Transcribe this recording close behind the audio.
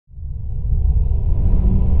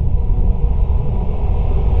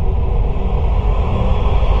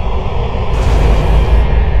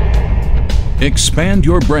Expand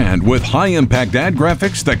your brand with high-impact ad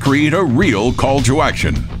graphics that create a real call to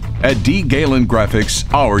action. At D. Galen Graphics,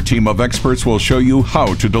 our team of experts will show you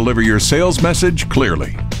how to deliver your sales message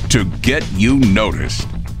clearly to get you noticed.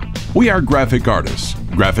 We are graphic artists,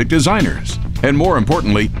 graphic designers, and more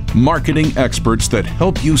importantly, marketing experts that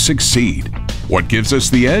help you succeed. What gives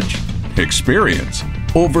us the edge? Experience.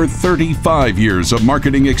 Over 35 years of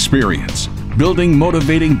marketing experience, building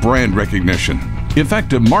motivating brand recognition,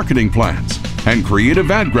 effective marketing plans, and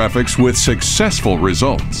creative ad graphics with successful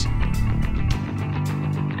results.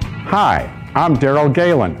 Hi, I'm Daryl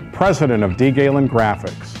Galen, president of D. Galen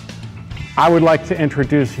Graphics. I would like to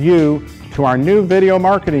introduce you to our new video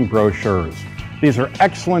marketing brochures. These are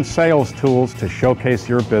excellent sales tools to showcase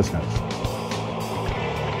your business.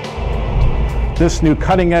 This new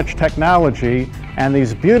cutting-edge technology and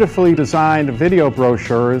these beautifully designed video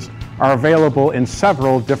brochures are available in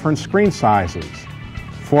several different screen sizes: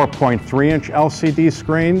 4.3-inch LCD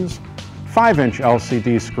screens, 5-inch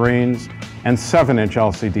LCD screens, and 7-inch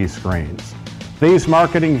LCD screens. These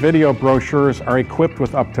marketing video brochures are equipped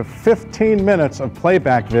with up to 15 minutes of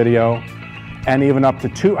playback video and even up to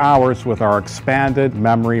 2 hours with our expanded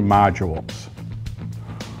memory modules.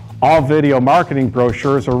 All video marketing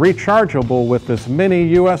brochures are rechargeable with this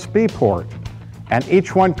mini USB port, and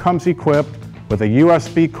each one comes equipped with a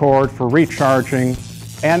USB cord for recharging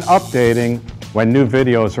and updating when new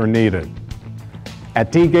videos are needed.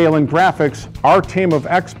 At D. Galen Graphics, our team of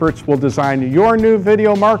experts will design your new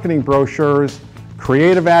video marketing brochures,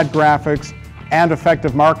 creative ad graphics, and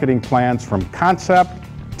effective marketing plans from concept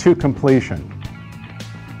to completion.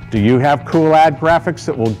 Do you have cool ad graphics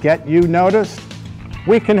that will get you noticed?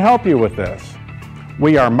 We can help you with this.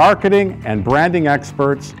 We are marketing and branding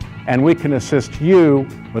experts, and we can assist you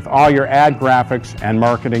with all your ad graphics and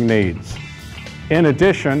marketing needs. In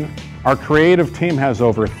addition, our creative team has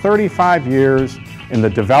over 35 years in the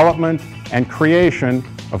development and creation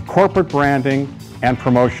of corporate branding and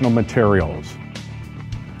promotional materials.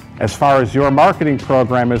 As far as your marketing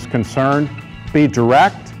program is concerned, be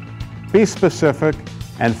direct, be specific,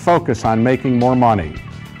 and focus on making more money.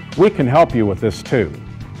 We can help you with this too.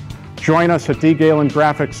 Join us at D. Galen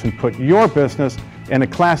Graphics and put your business in a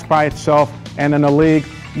class by itself and in a league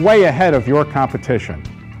way ahead of your competition.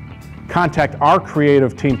 Contact our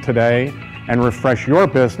creative team today and refresh your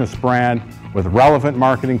business brand with relevant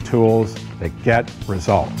marketing tools that get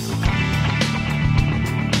results.